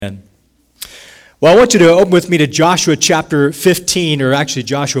Amen. Well, I want you to open with me to Joshua chapter 15, or actually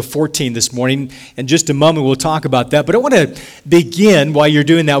Joshua 14 this morning. In just a moment, we'll talk about that. But I want to begin, while you're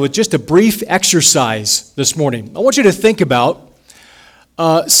doing that, with just a brief exercise this morning. I want you to think about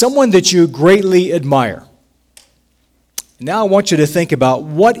someone that you greatly admire. Now I want you to think about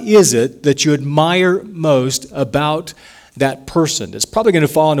what is it that you admire most about that person. It's probably going to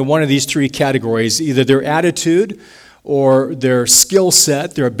fall into one of these three categories, either their attitude, or their skill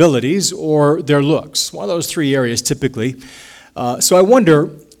set, their abilities, or their looks. One of those three areas typically. So I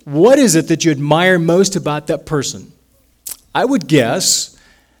wonder, what is it that you admire most about that person? I would guess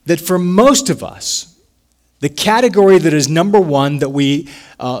that for most of us, the category that is number one that we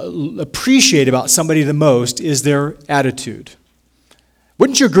appreciate about somebody the most is their attitude.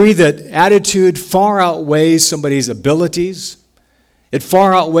 Wouldn't you agree that attitude far outweighs somebody's abilities? It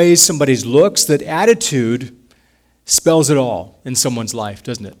far outweighs somebody's looks, that attitude spells it all in someone's life,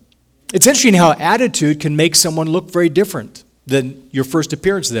 doesn't it? It's interesting how attitude can make someone look very different than your first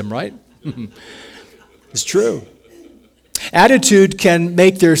appearance to them, right? It's true. Attitude can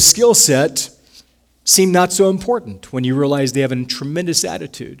make their skill set seem not so important when you realize they have a tremendous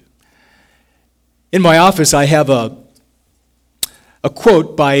attitude. In my office, I have a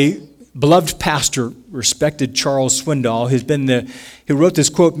quote by beloved pastor, respected Charles Swindoll, who wrote this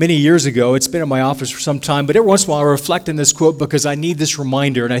quote many years ago. It's been in my office for some time, but every once in a while I reflect on this quote because I need this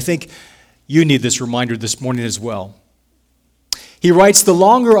reminder, and I think you need this reminder this morning as well. He writes, "The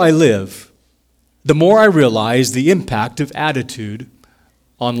longer I live, the more I realize the impact of attitude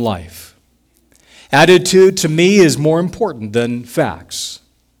on life. Attitude to me is more important than facts.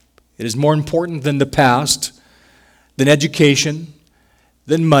 It is more important than the past, than education,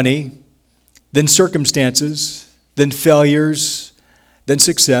 than money, than circumstances, than failures, than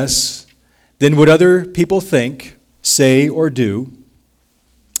success, than what other people think, say, or do.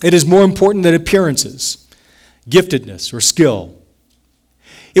 It is more important than appearances, giftedness, or skill.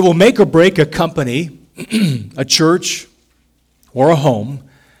 It will make or break a company, a church, or a home.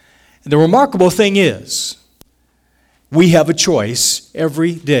 And the remarkable thing is, we have a choice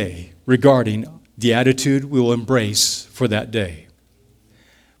every day regarding the attitude we will embrace for that day.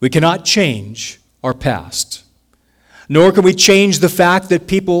 We cannot change our past, nor can we change the fact that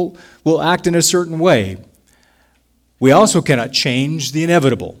people will act in a certain way. We also cannot change the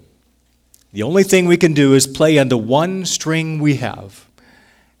inevitable. The only thing we can do is play on the one string we have,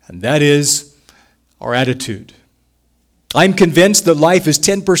 and that is our attitude. I'm convinced that life is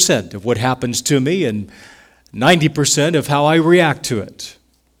 10% of what happens to me and 90% of how I react to it.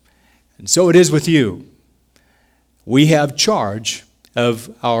 And so it is with you. We have charge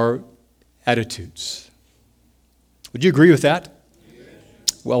of our attitudes. Would you agree with that?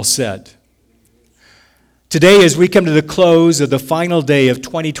 Well said. Today, as we come to the close of the final day of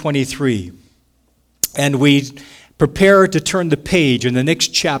 2023, and we prepare to turn the page in the next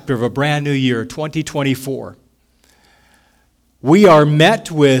chapter of a brand new year, 2024, we are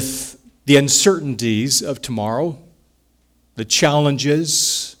met with the uncertainties of tomorrow, the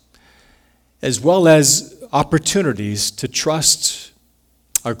challenges, as well as opportunities to trust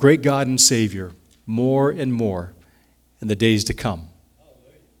our great God and Savior more and more in the days to come.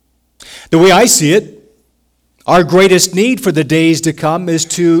 The way I see it, our greatest need for the days to come is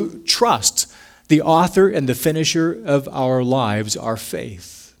to trust the author and the finisher of our lives, our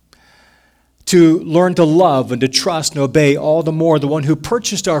faith. To learn to love and to trust and obey all the more the one who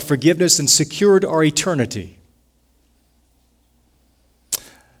purchased our forgiveness and secured our eternity.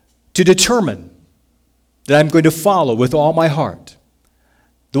 To determine that I'm going to follow with all my heart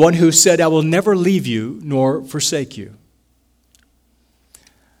the one who said, "I will never leave you nor forsake you."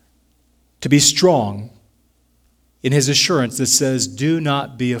 To be strong in his assurance that says, "Do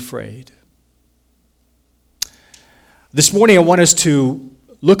not be afraid." This morning I want us to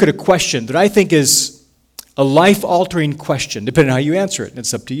look at a question that I think is a life-altering question, depending on how you answer it, and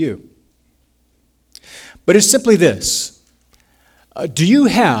it's up to you. But it's simply this. Do you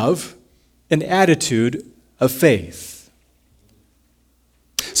have an attitude of faith?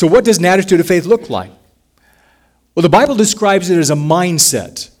 So what does an attitude of faith look like? Well, the Bible describes it as a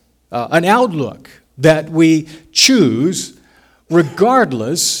mindset, an outlook that we choose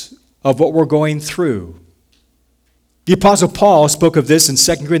regardless of what we're going through. The Apostle Paul spoke of this in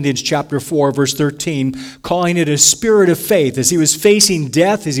 2 Corinthians chapter 4, verse 13, calling it a spirit of faith. As he was facing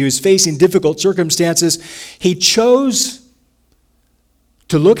death, as he was facing difficult circumstances, he chose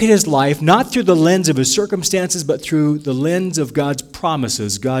to look at his life not through the lens of his circumstances, but through the lens of God's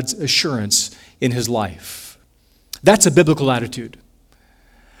promises, God's assurance in his life. That's a biblical attitude.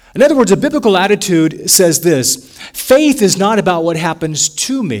 In other words, a biblical attitude says this: faith is not about what happens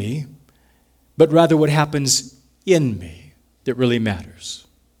to me, but rather what happens in me that really matters.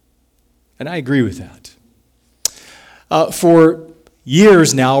 And I agree with that. For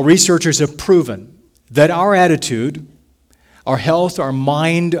years now, researchers have proven that our attitude, our health, our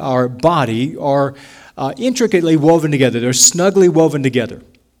mind, our body are intricately woven together. They're snugly woven together.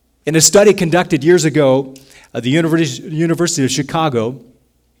 In a study conducted years ago at the University of Chicago,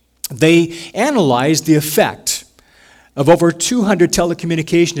 they analyzed the effect of over 200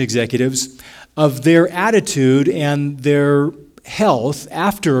 telecommunication executives of their attitude and their health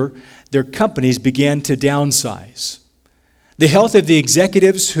after their companies began to downsize. The health of the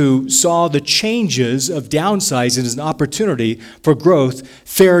executives who saw the changes of downsizing as an opportunity for growth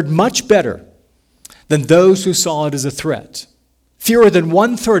fared much better than those who saw it as a threat. Fewer than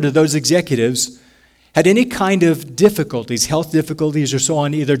 1/3 of those executives had any kind of difficulties, health difficulties or so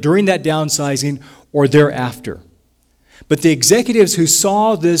on, either during that downsizing or thereafter. But the executives who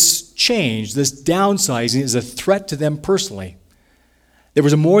saw this change, this downsizing, as a threat to them personally, there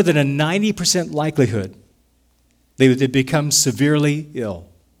was more than a 90% likelihood they would become severely ill.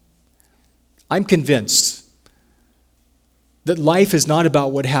 I'm convinced that life is not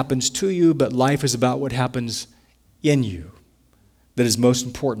about what happens to you, but life is about what happens in you. That is most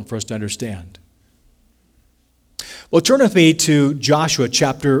important for us to understand. Well, turn with me to Joshua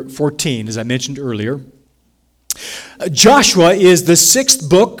chapter 14, as I mentioned earlier. Joshua is the 6th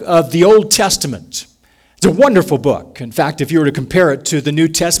book of the Old Testament. It's a wonderful book. In fact, if you were to compare it to the New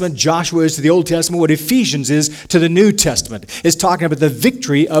Testament, Joshua is to the Old Testament what Ephesians is to the New Testament. It's talking about the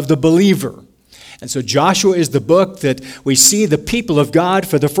victory of the believer. And so Joshua is the book that we see the people of God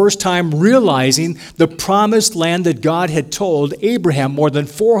for the first time realizing the promised land that God had told Abraham more than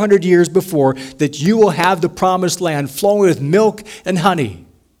 400 years before, that you will have the promised land flowing with milk and honey.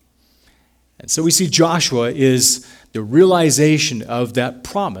 And so we see Joshua is the realization of that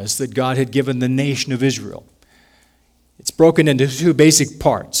promise that God had given the nation of Israel. It's broken into 2 basic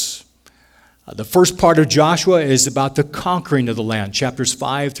parts. The first part of Joshua is about the conquering of the land, chapters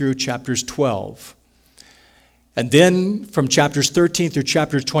 5 through chapters 12. And then from chapters 13 through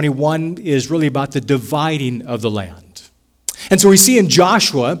chapters 21 is really about the dividing of the land. And so we see in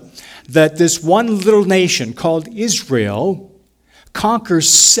Joshua that this one little nation called Israel conquers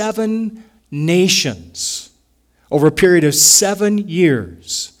 7 nations over a period of 7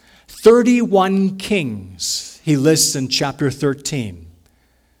 years. 31 kings he lists in chapter 13.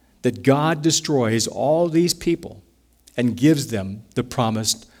 That God destroys all these people and gives them the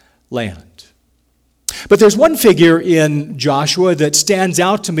promised land. But there's one figure in Joshua that stands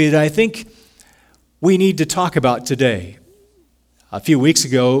out to me that I think we need to talk about today. A few weeks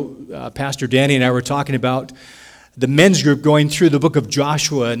ago, Pastor Denney and I were talking about the men's group going through the book of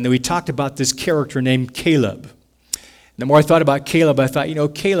Joshua, and we talked about this character named Caleb. And the more I thought about Caleb, I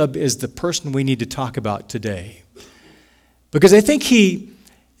thought, Caleb is the person we need to talk about today. Because I think he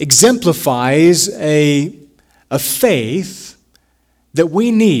exemplifies a faith that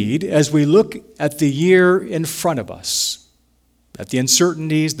we need as we look at the year in front of us, at the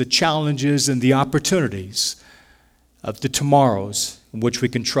uncertainties, the challenges, and the opportunities of the tomorrows in which we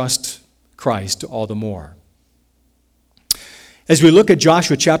can trust Christ all the more. As we look at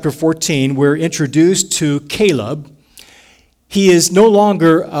Joshua chapter 14, we're introduced to Caleb. He is no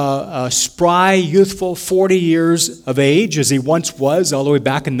longer a spry, youthful 40 years of age as he once was, all the way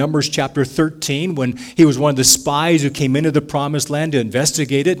back in Numbers chapter 13 when he was one of the spies who came into the promised land to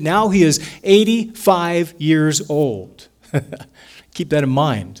investigate it. Now he is 85 years old. Keep that in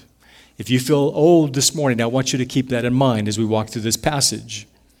mind. If you feel old this morning, I want you to keep that in mind as we walk through this passage.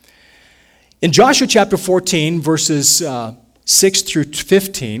 In Joshua chapter 14, verses 6 through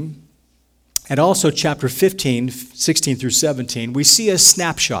 15, and also chapter 15, 16 through 17, we see a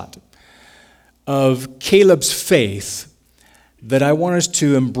snapshot of Caleb's faith that I want us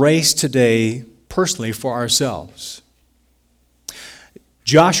to embrace today personally for ourselves.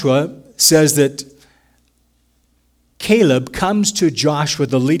 Joshua says that Caleb comes to Joshua,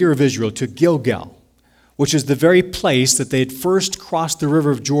 the leader of Israel, to Gilgal, which is the very place that they had first crossed the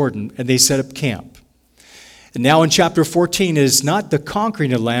river of Jordan and they set up camp. And now in chapter 14 is not the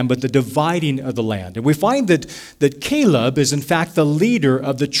conquering of the land, but the dividing of the land. And we find that Caleb is in fact the leader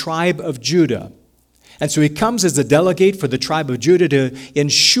of the tribe of Judah. And so he comes as a delegate for the tribe of Judah to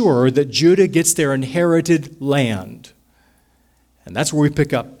ensure that Judah gets their inherited land. And that's where we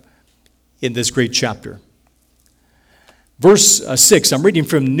pick up in this great chapter. Verse 6, I'm reading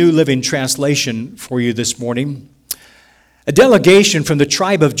from New Living Translation for you this morning. A delegation from the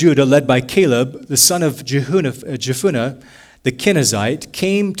tribe of Judah, led by Caleb, the son of Jephunneh, the Kenizzite,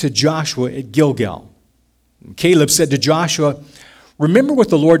 came to Joshua at Gilgal. And Caleb said to Joshua, "Remember what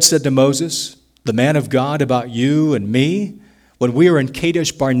the Lord said to Moses, the man of God, about you and me when we were in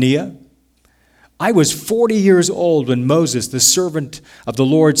Kadesh Barnea? I was 40 years old when Moses, the servant of the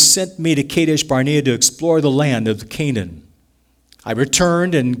Lord, sent me to Kadesh Barnea to explore the land of Canaan. I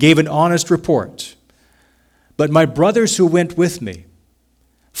returned and gave an honest report. But my brothers who went with me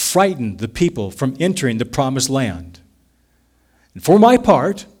frightened the people from entering the promised land. And for my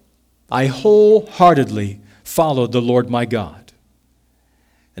part, I wholeheartedly followed the Lord my God.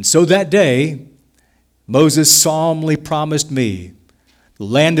 And so that day, Moses solemnly promised me, the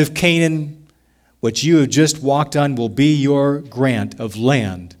land of Canaan, which you have just walked on, will be your grant of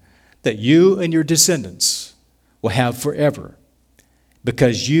land that you and your descendants will have forever,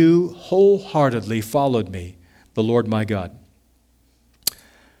 because you wholeheartedly followed me, the Lord my God."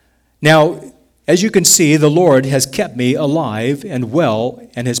 Now, as you can see, the Lord has kept me alive and well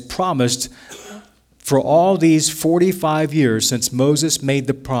and has promised for all these 45 years since Moses made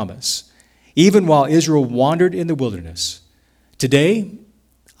the promise, even while Israel wandered in the wilderness. Today,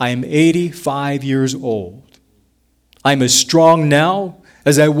 I am 85 years old. I'm as strong now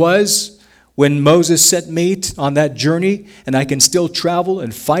as I was when Moses sent me on that journey, and I can still travel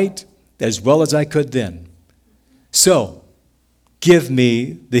and fight as well as I could then. So, give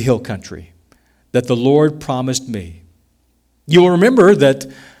me the hill country that the Lord promised me. You will remember that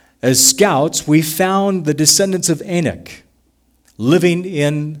as scouts, we found the descendants of Anak living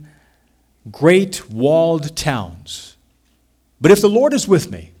in great walled towns. But if the Lord is with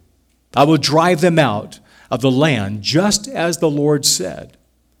me, I will drive them out of the land just as the Lord said.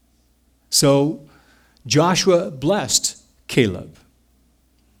 So Joshua blessed Caleb,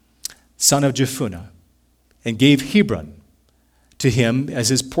 son of Jephunneh, and gave Hebron to him as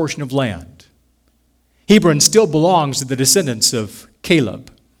his portion of land. Hebron still belongs to the descendants of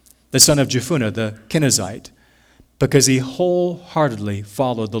Caleb, the son of Jephunneh, the Kenizzite, because he wholeheartedly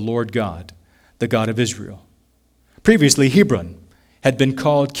followed the Lord God, the God of Israel. Previously, Hebron had been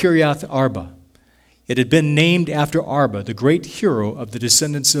called Kiriath Arba. It had been named after Arba, the great hero of the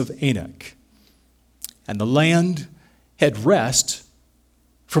descendants of Anak. And the land had rest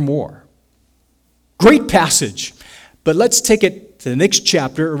from war. Great passage. But let's take it to the next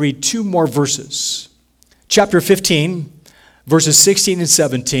chapter and read two more verses. Chapter 15, verses 16 and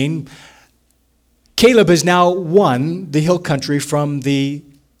 17. Caleb has now won the hill country from the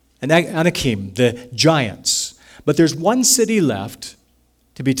Anakim, the giants. But there's one city left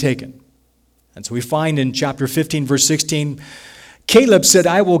to be taken. And so we find in chapter 15, verse 16, Caleb said,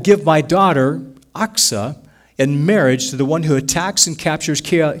 "I will give my daughter Achsah in marriage to the one who attacks and captures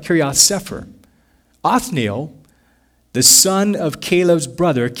Kiriath Sefer. Othniel, the son of Caleb's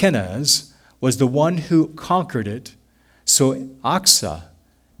brother Kenaz, was the one who conquered it. So Achsah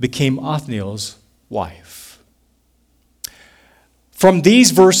became Othniel's wife." From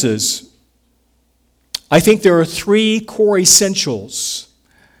these verses, I think there are three core essentials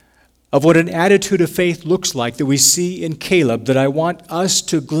of what an attitude of faith looks like that we see in Caleb that I want us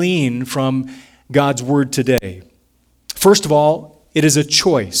to glean from God's word today. First of all, it is a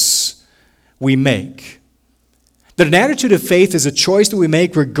choice we make. That an attitude of faith is a choice that we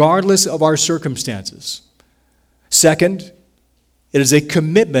make regardless of our circumstances. Second, it is a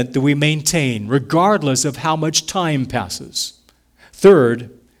commitment that we maintain regardless of how much time passes. Third,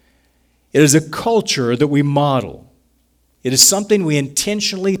 it is a culture that we model. It is something we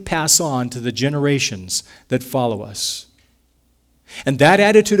intentionally pass on to the generations that follow us. And that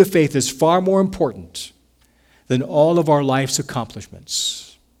attitude of faith is far more important than all of our life's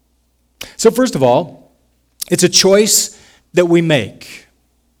accomplishments. So first of all, it's a choice that we make.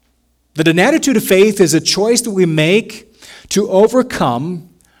 That an attitude of faith is a choice that we make to overcome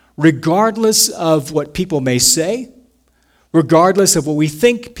regardless of what people may say, regardless of what we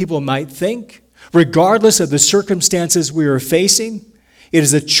think people might think, regardless of the circumstances we are facing. It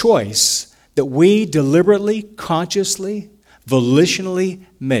is a choice that we deliberately, consciously, volitionally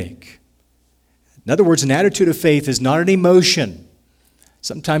make. In other words, an attitude of faith is not an emotion.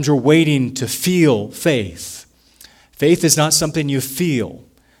 Sometimes we're waiting to feel faith. Faith is not something you feel.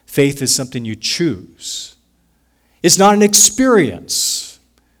 Faith is something you choose. It's not an experience.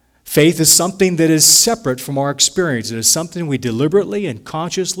 Faith is something that is separate from our experience. It is something we deliberately and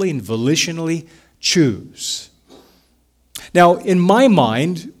consciously and volitionally choose. Now, in my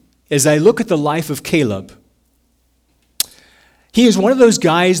mind, as I look at the life of Caleb, he is one of those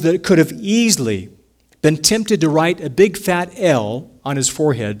guys that could have easily been tempted to write a big fat L on his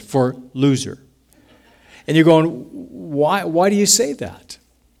forehead for loser. And you're going, why do you say that?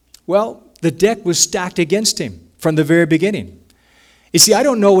 Well, the deck was stacked against him. from the very beginning. You see, I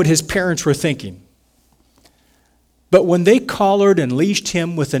don't know what his parents were thinking, but when they collared and leashed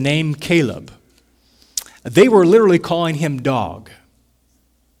him with the name Caleb, they were literally calling him dog.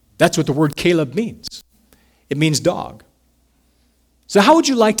 That's what the word Caleb means. It means dog. So how would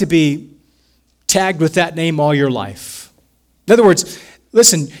you like to be tagged with that name all your life? In other words,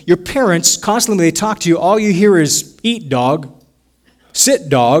 listen, your parents constantly, they talk to you, all you hear is eat dog, sit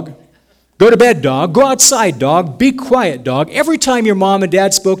dog, go to bed dog, go outside dog, be quiet dog. Every time your mom and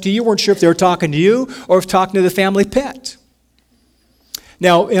dad spoke to you, you weren't sure if they were talking to you or if talking to the family pet.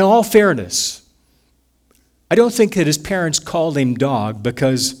 Now, in all fairness, I don't think that his parents called him dog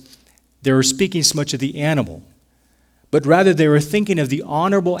because they were speaking so much of the animal, but rather they were thinking of the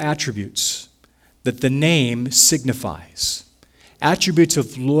honorable attributes that the name signifies. Attributes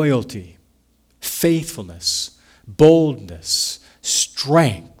of loyalty, faithfulness, boldness,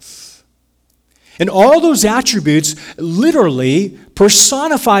 strength. And all those attributes literally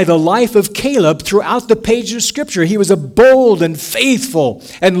personify the life of Caleb throughout the pages of Scripture. He was a bold and faithful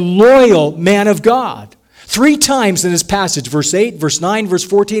and loyal man of God. 3 times in this passage, verse 8, verse 9, verse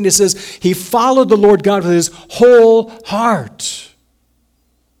 14, it says, he followed the Lord God with his whole heart.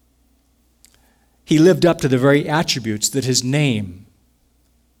 He lived up to the very attributes that his name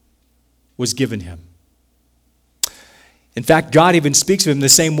was given him. In fact, God even speaks of him the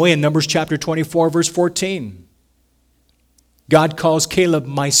same way in Numbers chapter 24, verse 14. God calls Caleb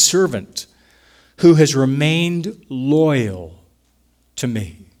my servant who has remained loyal to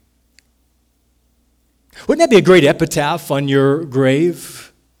me. Wouldn't that be a great epitaph on your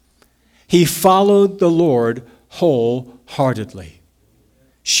grave? He followed the Lord wholeheartedly.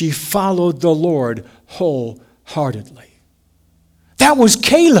 She followed the Lord wholeheartedly. That was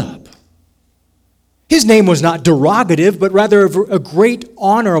Caleb. His name was not derogative, but rather a great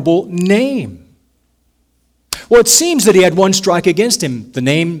honorable name. Well, it seems that he had one strike against him. The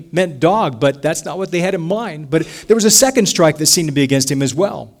name meant dog, but that's not what they had in mind. But there was a second strike that seemed to be against him as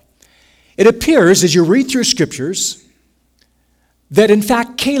well. It appears, as you read through Scriptures, that in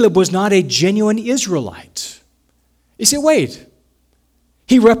fact Caleb was not a genuine Israelite. You say, wait,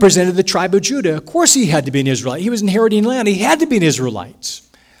 he represented the tribe of Judah. Of course he had to be an Israelite. He was inheriting land. He had to be an Israelite.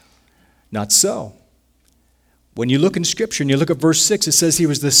 Not so. When you look in Scripture and you look at verse 6, it says he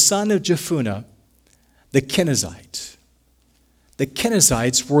was the son of Jephunneh, the Kenizzite. The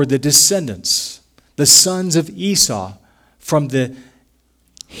Kenizzites were the descendants, the sons of Esau from the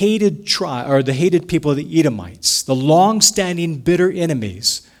hated tribe, or the hated people of the Edomites, the long-standing bitter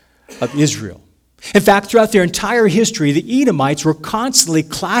enemies of Israel. In fact, throughout their entire history, the Edomites were constantly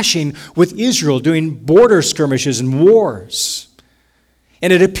clashing with Israel, doing border skirmishes and wars.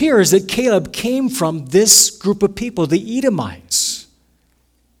 And it appears that Caleb came from this group of people, the Edomites.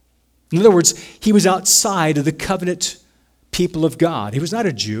 In other words, he was outside of the covenant people of God. He was not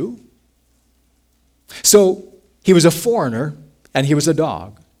a Jew. So he was a foreigner and he was a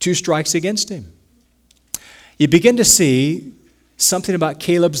dog. 2 strikes against him. You begin to see something about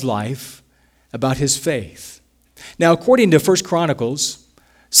Caleb's life, about his faith. Now, according to 1 Chronicles,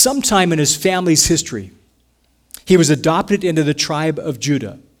 sometime in his family's history, he was adopted into the tribe of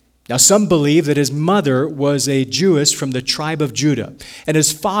Judah. Now, some believe that his mother was a Jewess from the tribe of Judah, and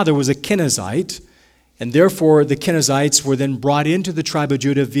his father was a Kenizzite, and therefore the Kenizzites were then brought into the tribe of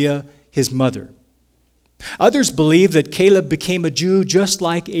Judah via his mother. Others believe that Caleb became a Jew just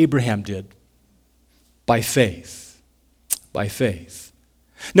like Abraham did, by faith. By faith.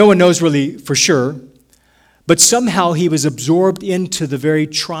 No one knows really for sure, but somehow he was absorbed into the very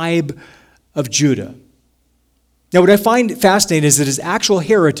tribe of Judah. Now, what I find fascinating is that his actual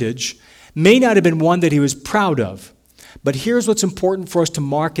heritage may not have been one that he was proud of, but here's what's important for us to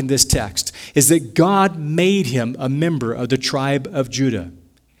mark in this text, is that God made him a member of the tribe of Judah.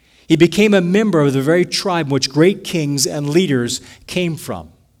 He became a member of the very tribe in which great kings and leaders came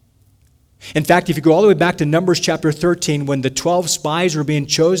from. In fact, if you go all the way back to Numbers chapter 13, when the 12 spies were being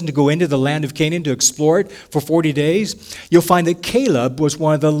chosen to go into the land of Canaan to explore it for 40 days, you'll find that Caleb was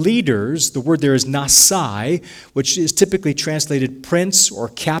one of the leaders. The word there is Nasai, which is typically translated prince or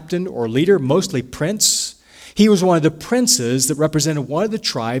captain or leader, mostly prince. He was one of the princes that represented one of the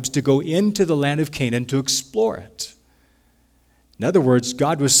tribes to go into the land of Canaan to explore it. In other words,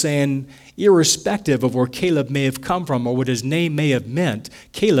 God was saying, irrespective of where Caleb may have come from or what his name may have meant,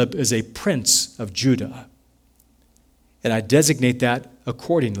 Caleb is a prince of Judah. And I designate that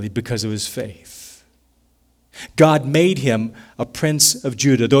accordingly because of his faith. God made him a prince of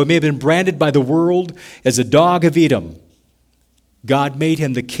Judah. Though he may have been branded by the world as a dog of Edom, God made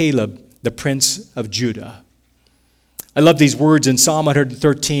him the Caleb, the prince of Judah. I love these words in Psalm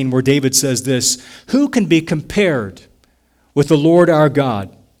 113 where David says this, "Who can be compared with the Lord our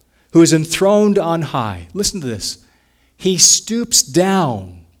God, who is enthroned on high?" Listen to this. "He stoops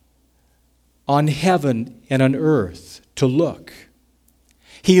down on heaven and on earth to look.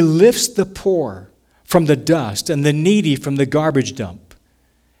 He lifts the poor from the dust and the needy from the garbage dump."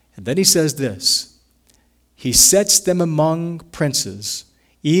 And then he says this, "He sets them among princes,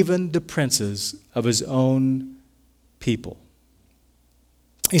 even the princes of his own people."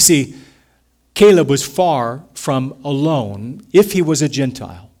 You see, Caleb was far from alone if he was a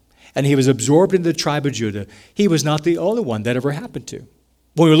Gentile, and he was absorbed into the tribe of Judah. He was not the only one that ever happened to.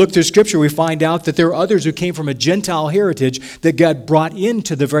 When we look through Scripture, we find out that there are others who came from a Gentile heritage that God brought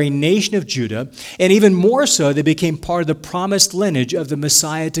into the very nation of Judah, and even more so, they became part of the promised lineage of the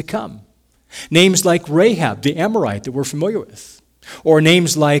Messiah to come. Names like Rahab, the Amorite, that we're familiar with, or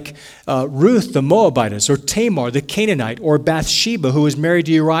names like Ruth, the Moabitess, or Tamar, the Canaanite, or Bathsheba, who was married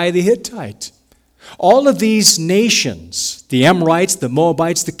to Uriah the Hittite. All of these nations, the Amorites, the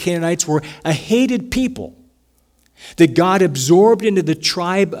Moabites, the Canaanites, were a hated people that God absorbed into the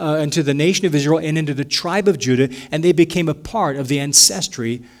tribe, into the nation of Israel and into the tribe of Judah, and they became a part of the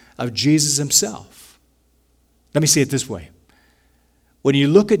ancestry of Jesus himself. Let me say it this way. When you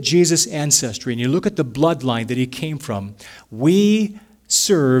look at Jesus' ancestry and you look at the bloodline that he came from, we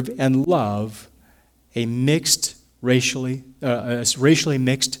serve and love a racially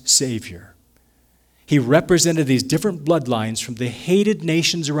mixed Savior. He represented these different bloodlines from the hated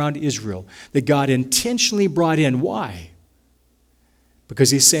nations around Israel that God intentionally brought in. Why?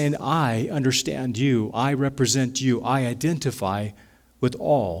 Because he's saying, I understand you, I represent you, I identify with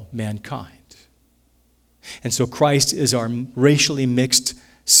all mankind. And so Christ is our racially mixed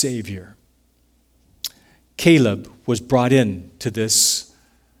Savior. Caleb was brought in to this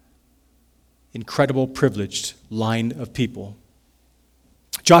incredible privileged line of people.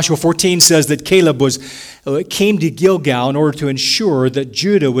 Joshua 14 says that Caleb came to Gilgal in order to ensure that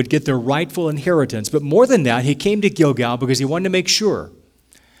Judah would get their rightful inheritance. But more than that, he came to Gilgal because he wanted to make sure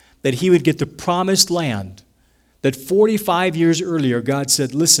that he would get the promised land that 45 years earlier God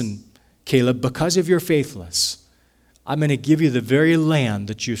said, listen, Caleb, because of your faithfulness, I'm going to give you the very land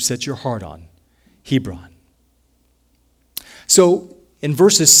that you've set your heart on, Hebron. So in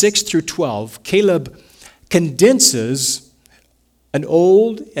verses 6 through 12, Caleb condenses an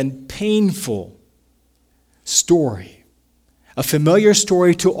old and painful story, a familiar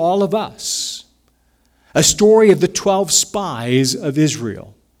story to all of us, a story of the 12 spies of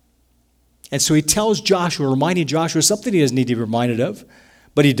Israel. And so he tells Joshua, reminding Joshua something he doesn't need to be reminded of,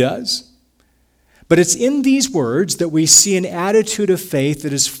 but he does. But it's in these words that we see an attitude of faith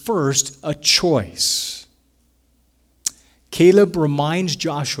that is first a choice. Caleb reminds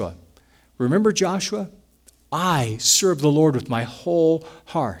Joshua, remember Joshua? I serve the Lord with my whole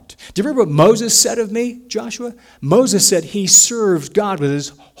heart. Do you remember what Moses said of me, Joshua? Moses said he served God with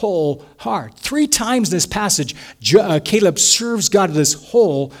his whole heart. 3 times in this passage, Caleb serves God with his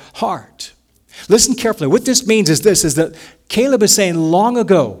whole heart. Listen carefully. What this means is this, is that Caleb is saying, long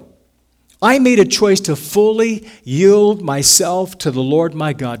ago, I made a choice to fully yield myself to the Lord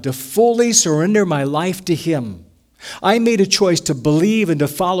my God, to fully surrender my life to him. I made a choice to believe and to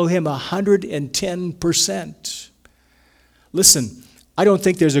follow him 110%. Listen, I don't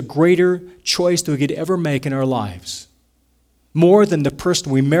think there's a greater choice that we could ever make in our lives. More than the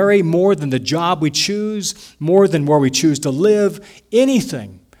person we marry, more than the job we choose, more than where we choose to live,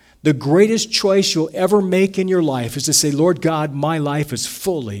 anything. The greatest choice you'll ever make in your life is to say, Lord God, my life is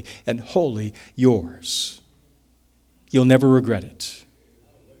fully and wholly yours. You'll never regret it.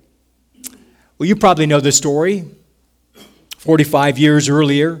 Well, you probably know the story. 45 years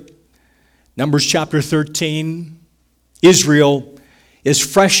earlier, Numbers chapter 13, Israel is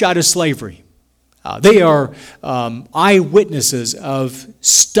fresh out of slavery. They are eyewitnesses of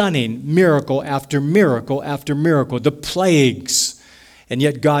stunning miracle after miracle after miracle, the plagues. And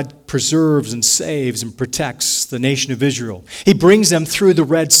yet God preserves and saves and protects the nation of Israel. He brings them through the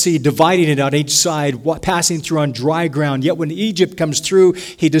Red Sea, dividing it on each side, passing through on dry ground. Yet when Egypt comes through,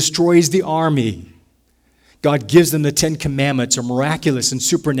 he destroys the army. God gives them the 10 Commandments, a miraculous and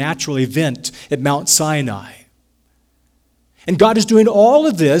supernatural event at Mount Sinai. And God is doing all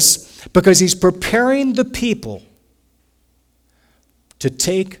of this because he's preparing the people to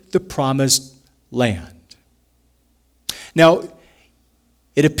take the promised land. Now,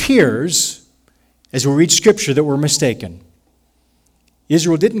 it appears, as we read Scripture, that we're mistaken.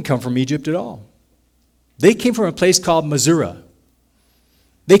 Israel didn't come from Egypt at all. They came from a place called Missouri.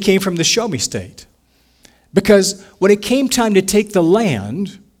 They came from the Show Me State. Because when it came time to take the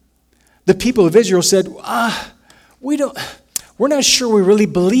land, the people of Israel said, we're not sure we really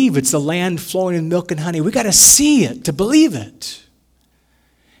believe it's the land flowing with milk and honey. We got to see it to believe it.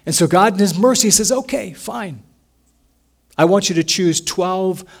 And so God in his mercy says, okay, fine. I want you to choose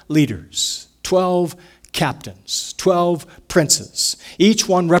 12 leaders, 12 captains, 12 princes, each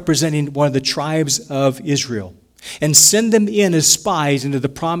one representing one of the tribes of Israel, and send them in as spies into the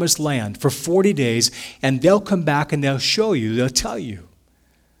promised land for 40 days, and they'll come back and they'll show you, they'll tell you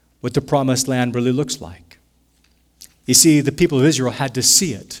what the promised land really looks like. You see, the people of Israel had to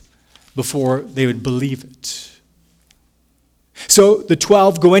see it before they would believe it. So the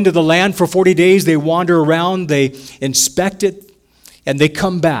 12 go into the land for 40 days, they wander around, they inspect it, and they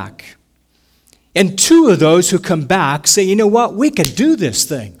come back. And 2 of those who come back say, you know what, we can do this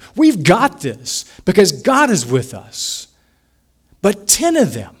thing. We've got this because God is with us. But 10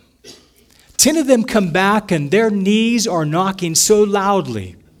 of them come back and their knees are knocking so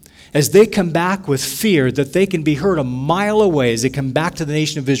loudly as they come back with fear that they can be heard a mile away as they come back to the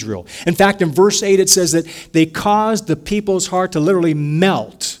nation of Israel. In fact, in verse 8 it says that they caused the people's heart to literally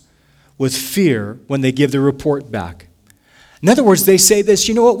melt with fear when they give their report back. In other words, they say this,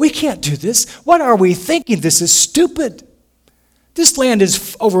 you know what, we can't do this. What are we thinking? This is stupid. This land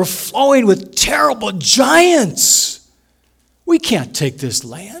is overflowing with terrible giants. We can't take this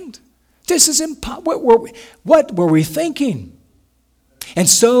land. This is impossible. What were we thinking? And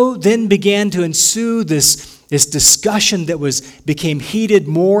so then began to ensue this discussion that became heated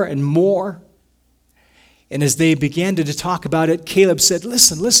more and more. And as they began to talk about it, Caleb said,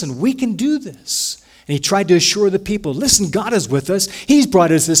 listen, we can do this. And he tried to assure the people, listen, God is with us. He's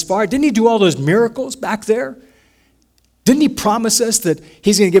brought us this far. Didn't he do all those miracles back there? Didn't he promise us that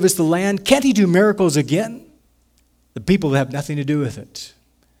he's going to give us the land? Can't he do miracles again? The people have nothing to do with it.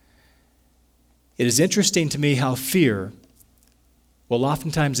 It is interesting to me how fear will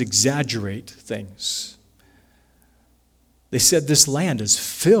oftentimes exaggerate things. They said this land is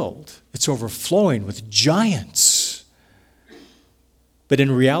filled, it's overflowing with giants. But in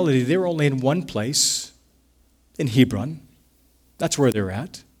reality, they're only in one place, in Hebron. That's where they're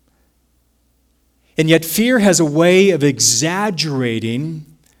at. And yet fear has a way of exaggerating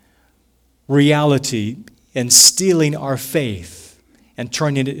reality and stealing our faith and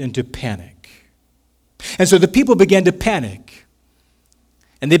turning it into panic. And so the people began to panic.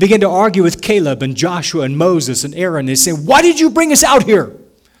 And they began to argue with Caleb and Joshua and Moses and Aaron. They say, why did you bring us out here?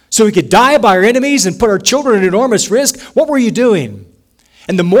 So we could die by our enemies and put our children at enormous risk? What were you doing?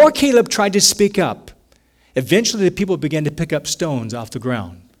 And the more Caleb tried to speak up, eventually the people began to pick up stones off the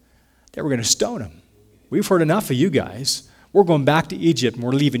ground. They were going to stone him. We've heard enough of you guys. We're going back to Egypt and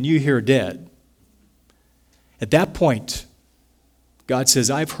we're leaving you here dead. At that point, God says,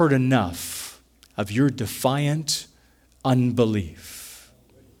 I've heard enough of your defiant unbelief.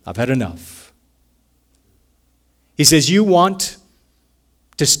 I've had enough. He says, you want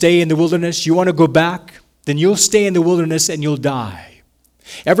to stay in the wilderness? You want to go back? Then you'll stay in the wilderness and you'll die.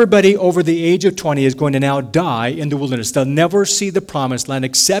 Everybody over the age of 20 is going to now die in the wilderness. They'll never see the promised land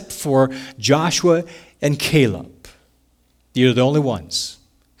except for Joshua and Caleb. You're the only ones.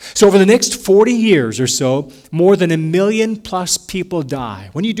 So over the next 40 years or so, more than 1 million plus people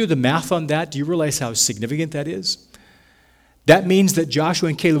die. When you do the math on that, do you realize how significant that is? That means that Joshua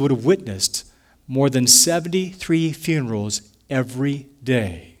and Caleb would have witnessed more than 73 funerals every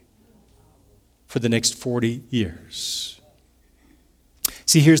day for the next 40 years.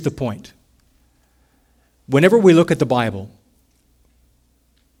 See, here's the point. Whenever we look at the Bible,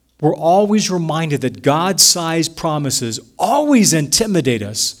 we're always reminded that God-sized promises always intimidate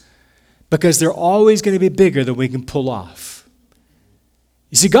us because they're always going to be bigger than we can pull off.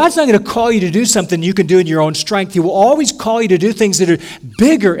 You see, God's not going to call you to do something you can do in your own strength. He will always call you to do things that are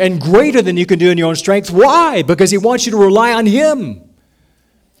bigger and greater than you can do in your own strength. Why? Because he wants you to rely on him.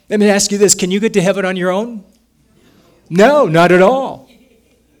 Let me ask you this. Can you get to heaven on your own? No, not at all.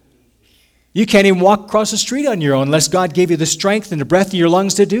 You can't even walk across the street on your own unless God gave you the strength and the breath in your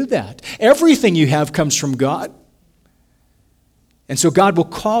lungs to do that. Everything you have comes from God. And so God will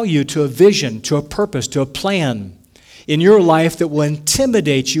call you to a vision, to a purpose, to a plan in your life that will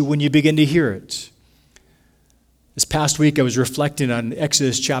intimidate you when you begin to hear it. This past week I was reflecting on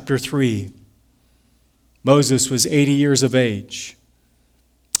Exodus chapter 3. Moses was 80 years of age,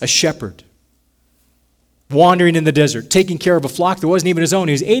 a shepherd, wandering in the desert, taking care of a flock that wasn't even his own.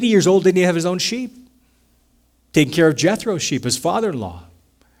 He was 80 years old, didn't even have his own sheep. Taking care of Jethro's sheep, his father-in-law.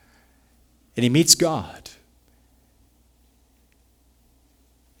 And he meets God.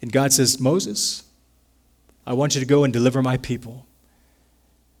 And God says, Moses, I want you to go and deliver my people.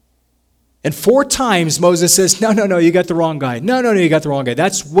 And 4 times Moses says, no, you got the wrong guy. No, you got the wrong guy.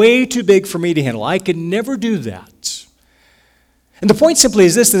 That's way too big for me to handle. I could never do that. And the point simply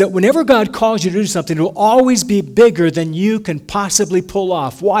is this, that whenever God calls you to do something, it will always be bigger than you can possibly pull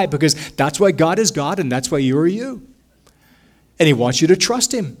off. Why? Because that's why God is God, and that's why you are you. And he wants you to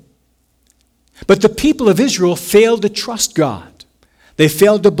trust him. But the people of Israel failed to trust God. They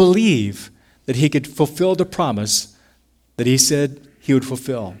failed to believe that he could fulfill the promise that he said he would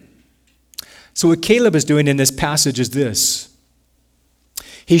fulfill. So what Caleb is doing in this passage is this.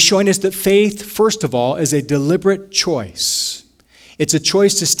 He's showing us that faith, first of all, is a deliberate choice. It's a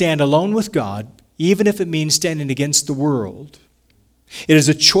choice to stand alone with God, even if it means standing against the world. It is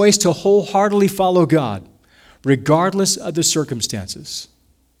a choice to wholeheartedly follow God, regardless of the circumstances.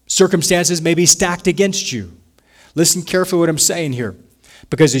 Circumstances may be stacked against you. Listen carefully to what I'm saying here.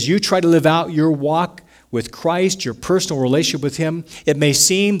 Because as you try to live out your walk with Christ, your personal relationship with him, it may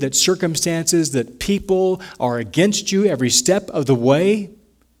seem that circumstances, that people are against you every step of the way.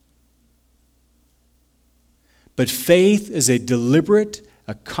 But faith is a deliberate,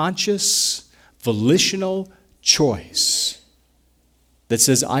 a conscious, volitional choice that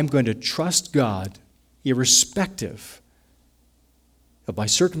says, I'm going to trust God irrespective of my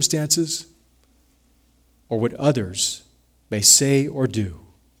circumstances or what others may say or do.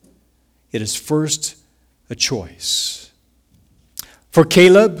 It is first a choice. For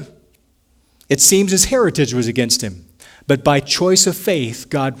Caleb, it seems his heritage was against him, but by choice of faith,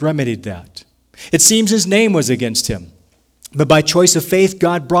 God remedied that. It seems his name was against him, but by choice of faith,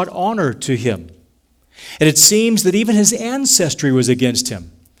 God brought honor to him. And it seems that even his ancestry was against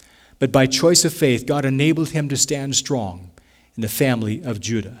him, but by choice of faith, God enabled him to stand strong in the family of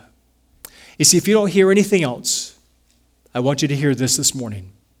Judah. You see, if you don't hear anything else, I want you to hear this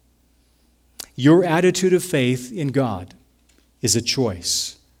morning. Your attitude of faith in God is a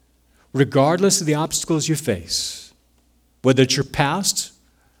choice, regardless of the obstacles you face, whether it's your past,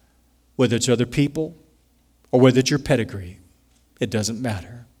 whether it's other people, or whether it's your pedigree. It doesn't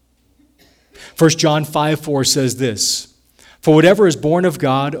matter. 1 John 5:4 says this, for whatever is born of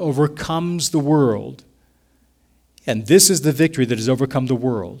God overcomes the world. And this is the victory that has overcome the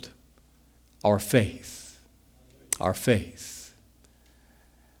world, our faith. Our faith.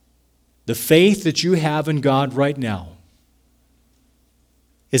 The faith that you have in God right now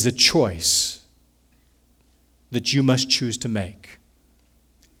is a choice that you must choose to make.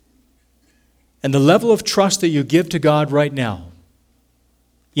 And the level of trust that you give to God right now,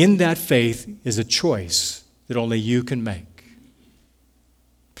 in that faith is a choice that only you can make.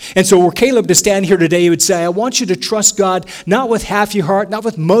 And so were Caleb to stand here today, he would say, I want you to trust God, not with half your heart, not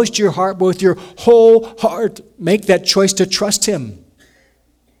with most of your heart, but with your whole heart. Make that choice to trust him.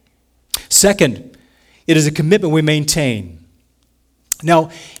 Second, it is a commitment we maintain.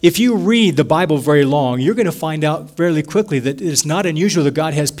 Now, if you read the Bible very long, you're going to find out fairly quickly that it's not unusual that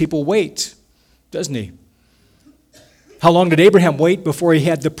God has people wait, doesn't he? How long did Abraham wait before he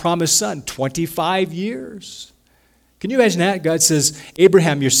had the promised son? 25 years. Can you imagine that? God says,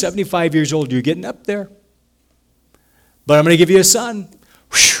 Abraham, you're 75 years old. You're getting up there. But I'm going to give you a son.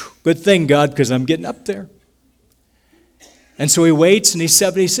 Whew, good thing, God, because I'm getting up there. And so he waits, and he's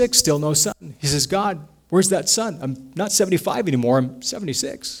 76, still no son. He says, God, where's that son? I'm not 75 anymore. I'm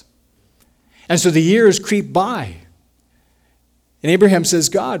 76. And so the years creep by. And Abraham says,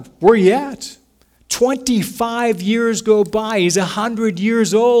 God, where are you at? 25 years go by. He's 100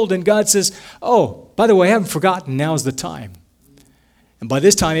 years old. And God says, oh, by the way, I haven't forgotten. Now's the time. And by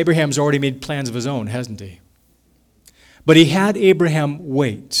this time, Abraham's already made plans of his own, hasn't he? But he had Abraham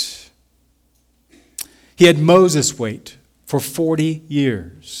wait. He had Moses wait for 40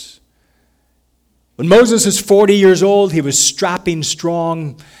 years. When Moses was 40 years old, he was strapping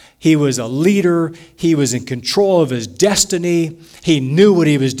strong. He was a leader. He was in control of his destiny. He knew what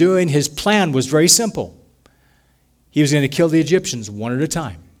he was doing. His plan was very simple. He was going to kill the Egyptians one at a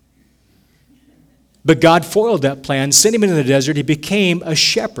time. But God foiled that plan, sent him into the desert. He became a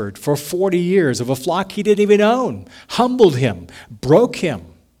shepherd for 40 years of a flock he didn't even own, humbled him, broke him.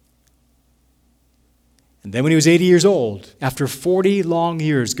 And then when he was 80 years old, after 40 long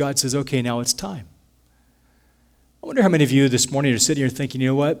years, God says, okay, now it's time. I wonder how many of you this morning are sitting here thinking, you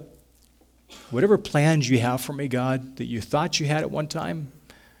know what? Whatever plans you have for me, God, that you thought you had at one time,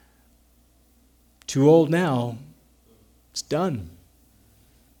 too old now, it's done.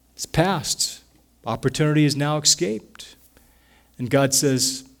 It's past. Opportunity is now escaped. And God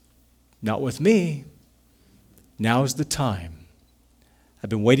says, not with me. Now's the time. I've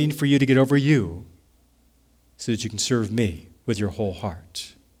been waiting for you to get over you so that you can serve me with your whole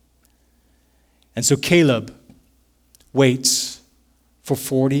heart. And so Caleb waits for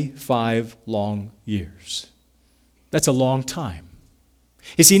 45 long years. That's a long time.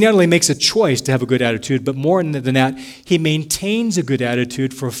 You see, he not only makes a choice to have a good attitude, but more than that, he maintains a good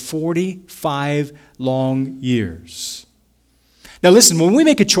attitude for 45 long years. Now listen, when we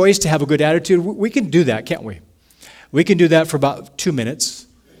make a choice to have a good attitude, we can do that, can't we? We can do that for about 2 minutes.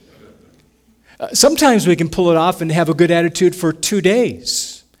 Sometimes we can pull it off and have a good attitude for 2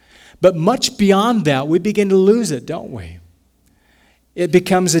 days. But much beyond that, we begin to lose it, don't we? It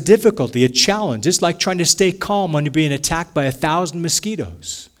becomes a difficulty, a challenge. It's like trying to stay calm when you're being attacked by 1,000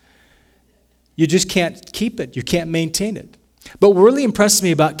 mosquitoes. You just can't keep it. You can't maintain it. But what really impresses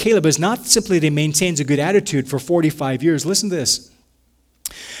me about Caleb is not simply that he maintains a good attitude for 45 years. Listen to this.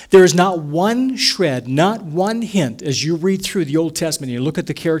 There is not one shred, not one hint as you read through the Old Testament and you look at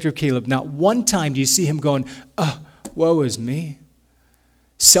the character of Caleb, not one time do you see him going, woe is me.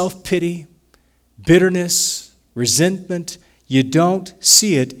 Self-pity, bitterness, resentment. You don't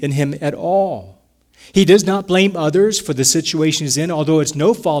see it in him at all. He does not blame others for the situation he's in, although it's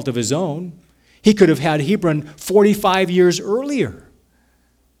no fault of his own. He could have had Hebron 45 years earlier.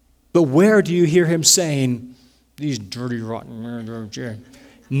 But where do you hear him saying, these dirty, rotten...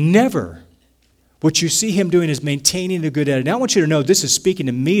 Never. What you see him doing is maintaining a good attitude. Now I want you to know this is speaking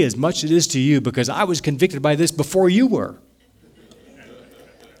to me as much as it is to you because I was convicted by this before you were.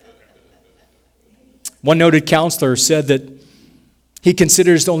 One noted counselor said that he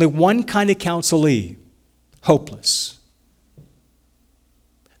considers only one kind of counselee hopeless.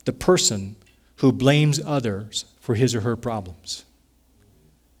 The person who blames others for his or her problems.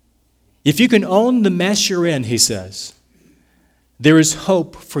 If you can own the mess you're in, he says, there is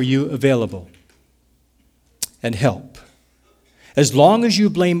hope for you available and help. As long as you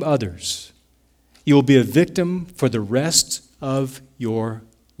blame others, you will be a victim for the rest of your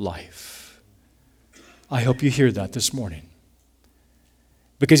life. I hope you hear that this morning.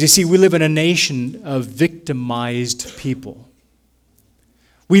 Because you see, we live in a nation of victimized people.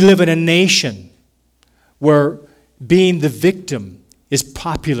 We live in a nation where being the victim is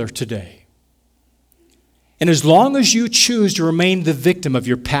popular today. And as long as you choose to remain the victim of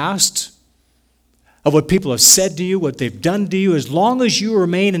your past, of what people have said to you, what they've done to you, as long as you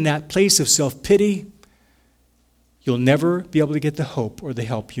remain in that place of self-pity, you'll never be able to get the hope or the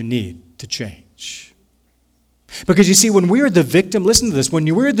help you need to change. Because you see, when we're the victim, listen to this, when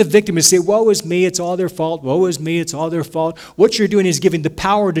we're the victim, you say, woe is me, it's all their fault, woe is me, it's all their fault. What you're doing is giving the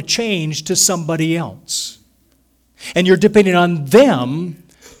power to change to somebody else. And you're depending on them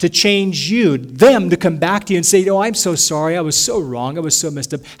to change you, them to come back to you and say, oh, I'm so sorry, I was so wrong, I was so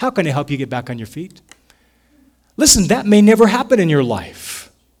messed up. How can I help you get back on your feet? Listen, that may never happen in your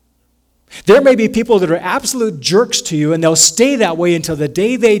life. There may be people that are absolute jerks to you and they'll stay that way until the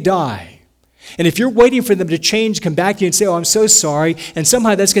day they die. And if you're waiting for them to change, come back to you and say, oh, I'm so sorry, and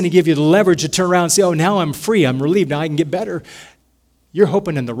somehow that's going to give you the leverage to turn around and say, oh, now I'm free, I'm relieved, now I can get better, you're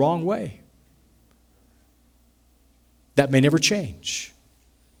hoping in the wrong way. That may never change.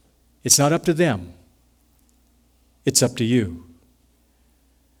 It's not up to them. It's up to you.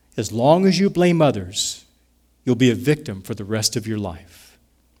 As long as you blame others, you'll be a victim for the rest of your life.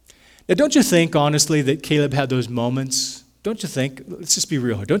 Now, don't you think, honestly, that Caleb had those moments? Don't you think? Let's just be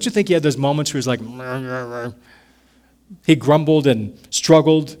real here. Don't you think he had those moments where he's like, he grumbled and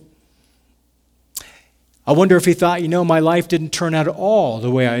struggled? I wonder if he thought, my life didn't turn out at all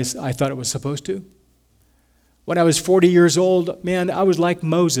the way I thought it was supposed to. When I was 40 years old, man, I was like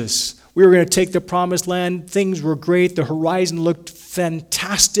Moses. We were going to take the promised land. Things were great. The horizon looked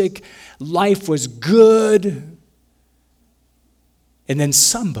fantastic. Life was good. And then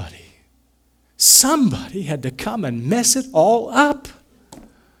somebody had to come and mess it all up.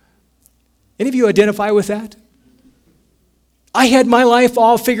 Any of you identify with that? I had my life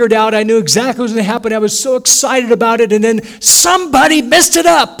all figured out. I knew exactly what was going to happen. I was so excited about it. And then somebody messed it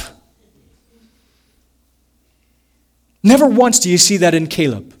up. Never once do you see that in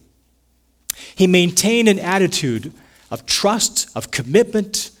Caleb. He maintained an attitude of trust, of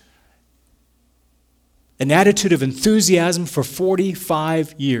commitment, an attitude of enthusiasm for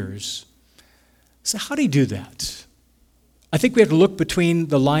 45 years. So how did he do that? I think we have to look between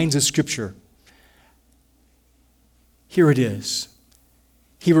the lines of Scripture. Here it is.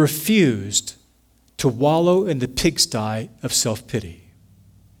 He refused to wallow in the pigsty of self-pity.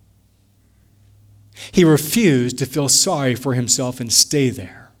 He refused to feel sorry for himself and stay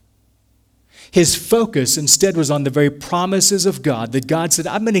there. His focus instead was on the very promises of God, that God said,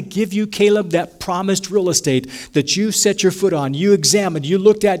 I'm going to give you, Caleb, that promised real estate that you set your foot on, you examined, you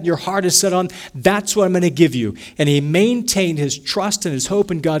looked at, and your heart is set on. That's what I'm going to give you. And he maintained his trust and his hope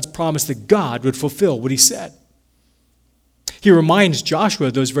in God's promise that God would fulfill what he said. He reminds Joshua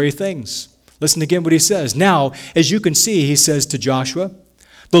of those very things. Listen again what he says. Now, as you can see, he says to Joshua,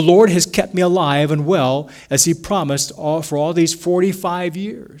 The Lord has kept me alive and well as he promised for all these 45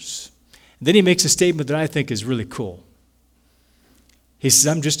 years. Then he makes a statement that I think is really cool. He says,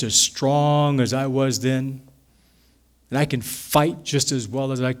 I'm just as strong as I was then, and I can fight just as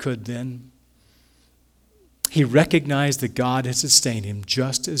well as I could then. He recognized that God had sustained him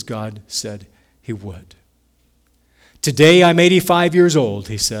just as God said he would. Today I'm 85 years old,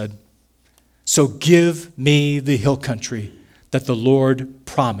 he said, so give me the hill country that the Lord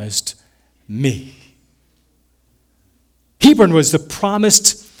promised me. Hebron was the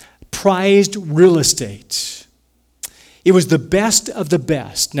promised, prized real estate. It was the best of the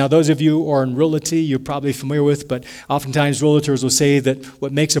best. Now, those of you who are in realty, you're probably familiar with, but oftentimes realtors will say that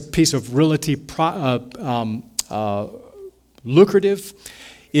what makes a piece of realty lucrative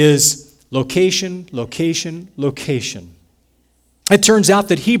is location, location, location. It turns out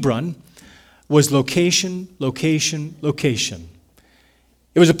that Hebron was location, location, location.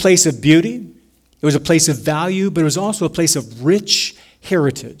 It was a place of beauty. It was a place of value, but it was also a place of rich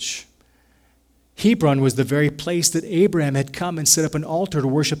heritage. Hebron was the very place that Abraham had come and set up an altar to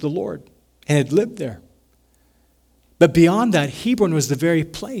worship the Lord and had lived there. But beyond that, Hebron was the very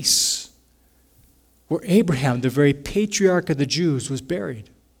place where Abraham, the very patriarch of the Jews, was buried.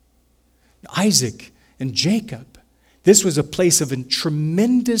 Isaac and Jacob. This was a place of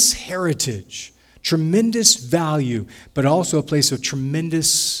tremendous heritage, tremendous value, but also a place of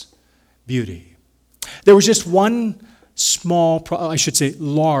tremendous beauty. There was just one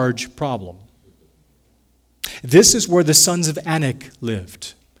large problem. This is where the sons of Anak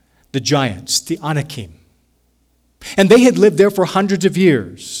lived, the giants, the Anakim. And they had lived there for hundreds of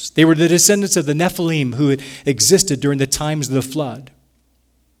years. They were the descendants of the Nephilim who had existed during the times of the flood.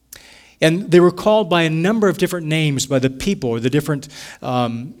 And they were called by a number of different names by the people, or the different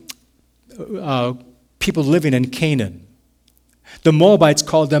people living in Canaan. The Moabites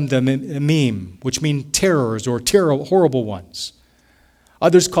called them the Memim, which mean terrors or horrible ones.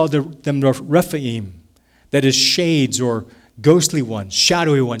 Others called them the Rephaim, that is shades or ghostly ones,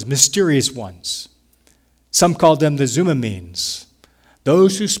 shadowy ones, mysterious ones. Some called them the Zumimines,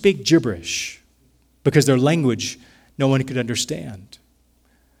 those who speak gibberish, because their language no one could understand.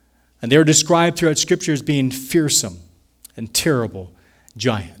 And they are described throughout Scripture as being fearsome and terrible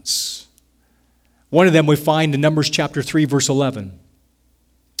giants. One of them we find in Numbers chapter 3, verse 11.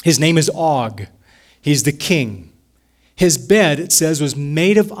 His name is Og. He's the king. His bed, it says, was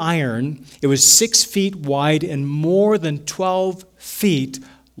made of iron. It was 6 feet wide and more than 12 feet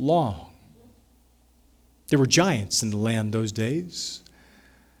long. There were giants in the land those days.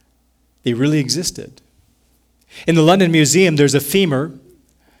 They really existed. In the London Museum, there's a femur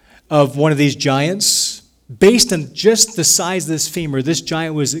of one of these giants. Based on just the size of this femur, this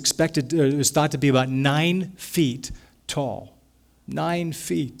giant was thought to be about 9 feet tall. 9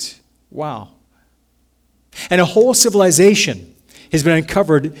 feet. Wow. And a whole civilization has been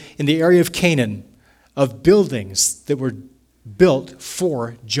uncovered in the area of Canaan of buildings that were built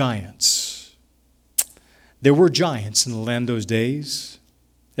for giants. There were giants in the land those days.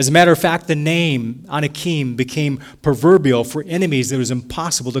 As a matter of fact, the name Anakim became proverbial for enemies that was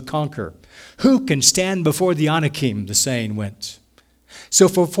impossible to conquer. Who can stand before the Anakim, the saying went. So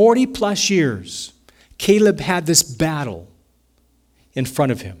for 40 plus years, Caleb had this battle in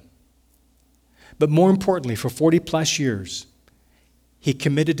front of him. But more importantly, for 40 plus years, he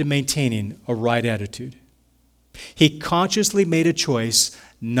committed to maintaining a right attitude. He consciously made a choice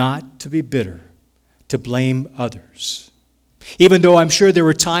not to be bitter, to blame others. Even though I'm sure there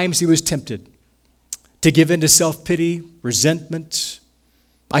were times he was tempted to give in to self-pity, resentment.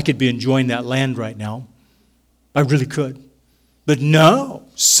 I could be enjoying that land right now. I really could. But no,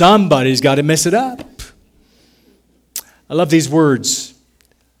 somebody's got to mess it up. I love these words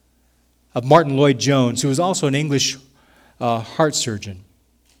of Martin Lloyd-Jones, who was also an English heart surgeon,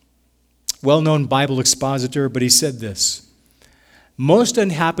 well-known Bible expositor, but he said this: most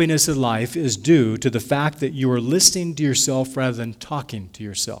unhappiness in life is due to the fact that you are listening to yourself rather than talking to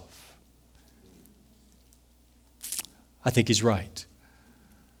yourself. I think he's right.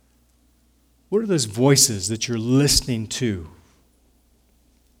 What are those voices that you're listening to?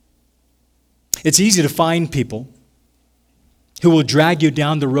 It's easy to find people who will drag you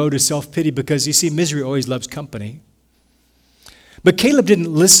down the road of self-pity because, you see, misery always loves company. But Caleb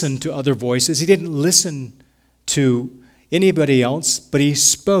didn't listen to other voices. He didn't listen to anybody else, but he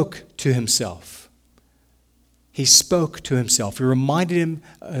spoke to himself. He spoke to himself. He reminded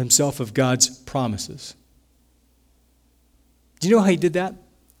himself of God's promises. Do you know how he did that?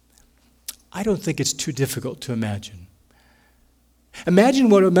 I don't think it's too difficult to imagine. Imagine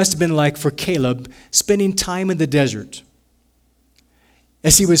what it must have been like for Caleb spending time in the desert.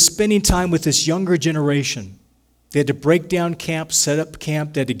 as he was spending time with this younger generation. They had to break down camp, set up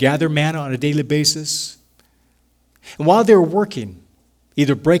camp. They had to gather manna on a daily basis. And while they were working,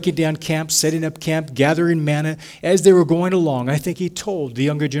 either breaking down camp, setting up camp, gathering manna, as they were going along, I think he told the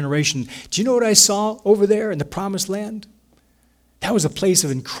younger generation, do you know what I saw over there in the promised land? That was a place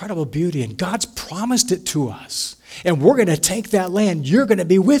of incredible beauty, and God's promised it to us. And we're going to take that land. You're going to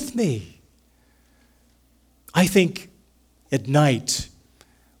be with me. I think at night,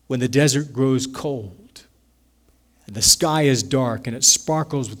 when the desert grows cold, and the sky is dark, and it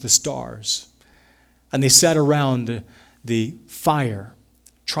sparkles with the stars, and they sat around the fire,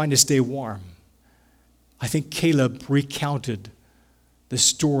 trying to stay warm, I think Caleb recounted the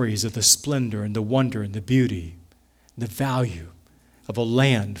stories of the splendor and the wonder and the beauty, the value of a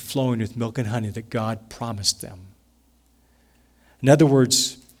land flowing with milk and honey that God promised them. In other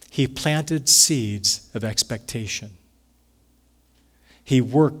words, he planted seeds of expectation. He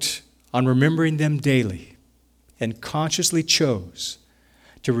worked on remembering them daily and consciously chose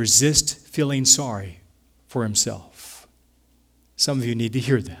to resist feeling sorry for himself. Some of you need to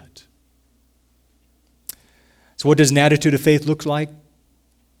hear that. So what does an attitude of faith look like?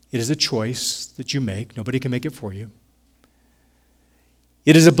 It is a choice that you make. Nobody can make it for you.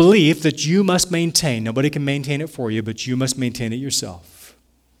 It is a belief that you must maintain. Nobody can maintain it for you, but you must maintain it yourself.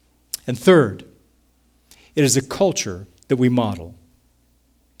 And third, it is a culture that we model.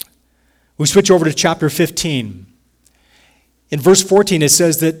 We switch over to chapter 15. In verse 14, it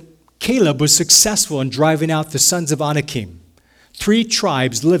says that Caleb was successful in driving out the sons of Anakim, 3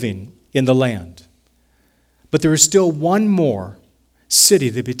 tribes living in the land. But there is still one more city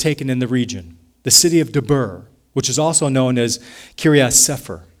that be taken in the region, the city of Debir, which is also known as Kiriath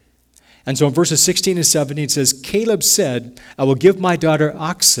Sepher. And so in verses 16 and 17 it says, Caleb said, I will give my daughter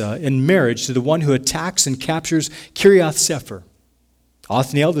Achsah in marriage to the one who attacks and captures Kiriath Sepher.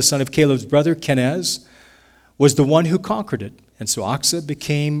 Othniel, the son of Caleb's brother, Kenaz, was the one who conquered it. And so Achsah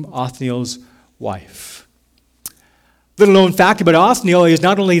became Othniel's wife. Little known fact about Othniel, he is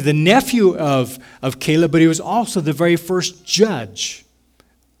not only the nephew of Caleb, but he was also the very first judge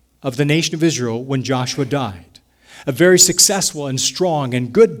of the nation of Israel when Joshua died. A very successful and strong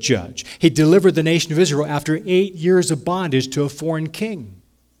and good judge. He delivered the nation of Israel after 8 years of bondage to a foreign king.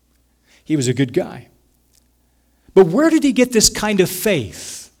 He was a good guy. But where did he get this kind of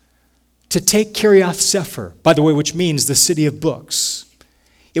faith to take Kiriath Sepher, by the way, which means the city of books?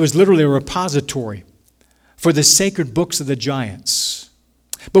 It was literally a repository for the sacred books of the giants.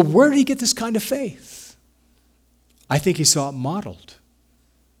 But where did he get this kind of faith? I think he saw it modeled.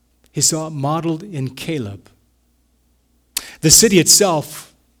 He saw it modeled in Caleb. The city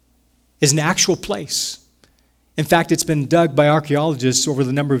itself is an actual place. In fact, it's been dug by archaeologists over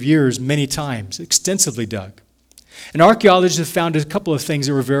the number of years many times, extensively dug. And archaeologists have found a couple of things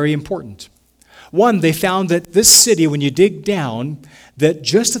that were very important. One, they found that this city, when you dig down, that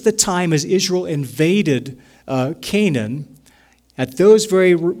just at the time as Israel invaded Canaan, at those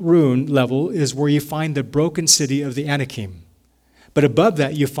very ruin level is where you find the broken city of the Anakim. But above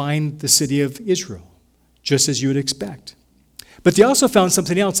that, you find the city of Israel, just as you would expect. But they also found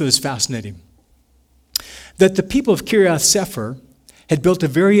something else that was fascinating. That the people of Kiriath Sepher had built a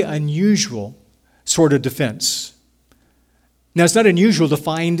very unusual sort of defense. Now, it's not unusual to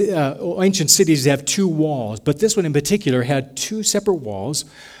find ancient cities that have 2 walls, but this one in particular had 2 separate walls,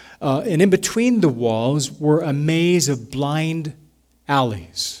 and in between the walls were a maze of blind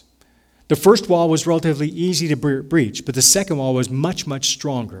alleys. The first wall was relatively easy to breach, but the second wall was much, much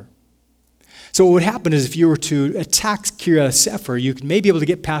stronger. So what would happen is if you were to attack Kiriath Sepher, you could maybe be able to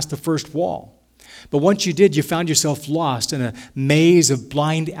get past the first wall. But once you did, you found yourself lost in a maze of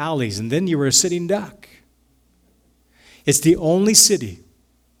blind alleys, and then you were a sitting duck. It's the only city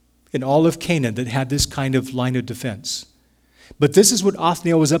in all of Canaan that had this kind of line of defense. But this is what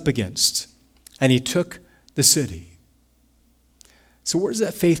Othniel was up against, and he took the city. So where does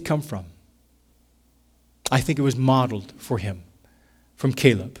that faith come from? I think it was modeled for him from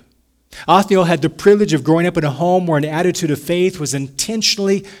Caleb. Othniel had the privilege of growing up in a home where an attitude of faith was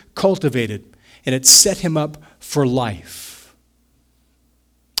intentionally cultivated, and it set him up for life.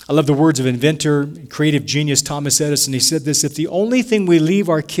 I love the words of inventor, creative genius Thomas Edison. He said this, if the only thing we leave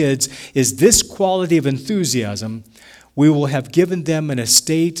our kids is this quality of enthusiasm, we will have given them an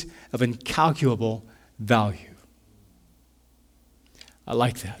estate of incalculable value. I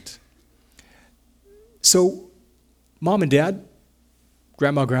like that. So, Mom and Dad,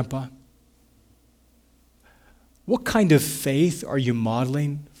 Grandma, Grandpa, what kind of faith are you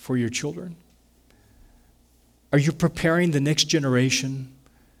modeling for your children? Are you preparing the next generation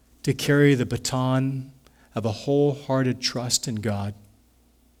to carry the baton of a wholehearted trust in God?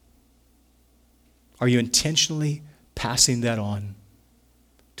 Are you intentionally passing that on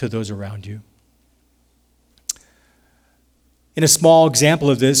to those around you? In a small example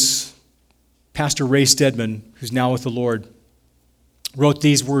of this, Pastor Ray Stedman, who's now with the Lord, wrote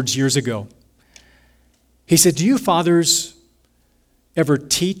these words years ago. He said, "Do you fathers ever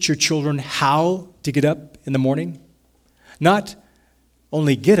teach your children how to get up in the morning? Not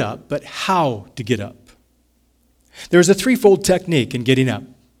only get up, but how to get up. There's a threefold technique in getting up,"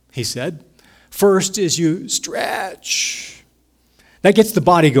 he said. "First is you stretch. That gets the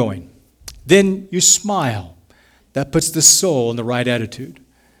body going. Then you smile. That puts the soul in the right attitude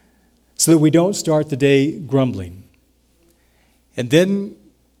so that we don't start the day grumbling. And then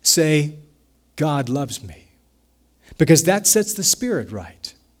say, 'God loves me,' because that sets the spirit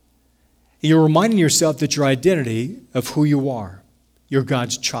right. You're reminding yourself that your identity of who you are, you're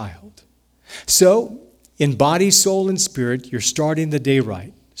God's child. So, in body, soul, and spirit, you're starting the day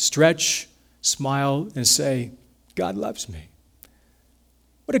right. Stretch, smile, and say, 'God loves me.'"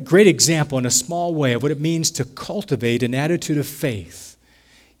 What a great example in a small way of what it means to cultivate an attitude of faith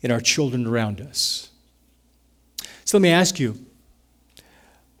in our children around us. So let me ask you,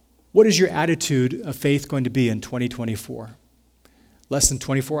 what is your attitude of faith going to be in 2024? Less than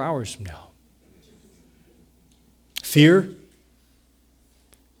 24 hours from now. Fear?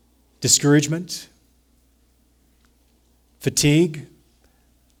 Discouragement? Fatigue?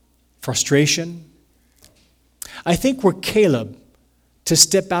 Frustration? I think we're Caleb to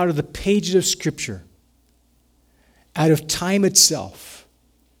step out of the pages of Scripture, out of time itself,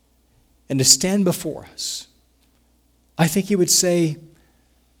 and to stand before us. I think he would say,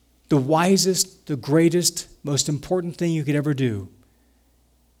 the wisest, the greatest, most important thing you could ever do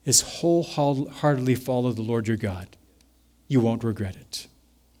is wholeheartedly follow the Lord your God. You won't regret it.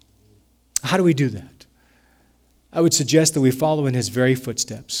 How do we do that? I would suggest that we follow in his very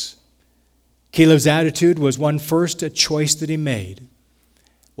footsteps. Caleb's attitude was first, a choice that he made.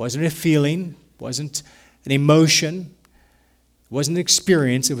 It wasn't a feeling, wasn't an emotion, it wasn't an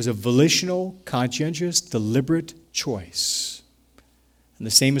experience. It was a volitional, conscientious, deliberate choice. And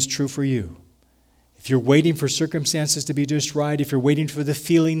the same is true for you. If you're waiting for circumstances to be just right, if you're waiting for the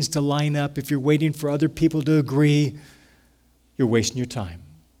feelings to line up, if you're waiting for other people to agree, you're wasting your time.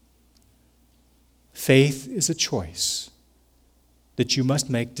 Faith is a choice that you must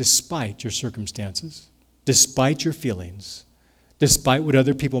make despite your circumstances, despite your feelings, despite what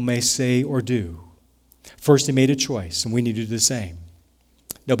other people may say or do. First, he made a choice, and we need to do the same.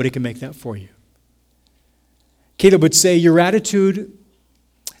 Nobody can make that for you. Caleb would say your attitude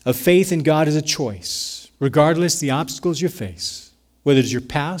of faith in God is a choice, regardless the obstacles you face, whether it's your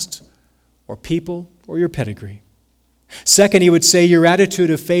past or people or your pedigree. Second, he would say your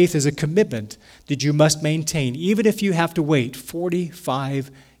attitude of faith is a commitment that you must maintain, even if you have to wait 45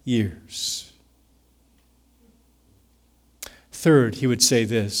 years. Third, he would say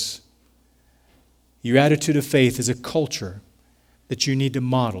this: your attitude of faith is a culture that you need to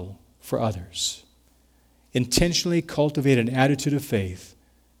model for others. Intentionally cultivate an attitude of faith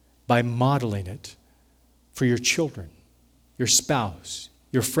by modeling it for your children, your spouse,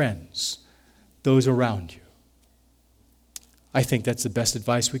 your friends, those around you. I think that's the best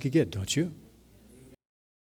advice we could get, don't you?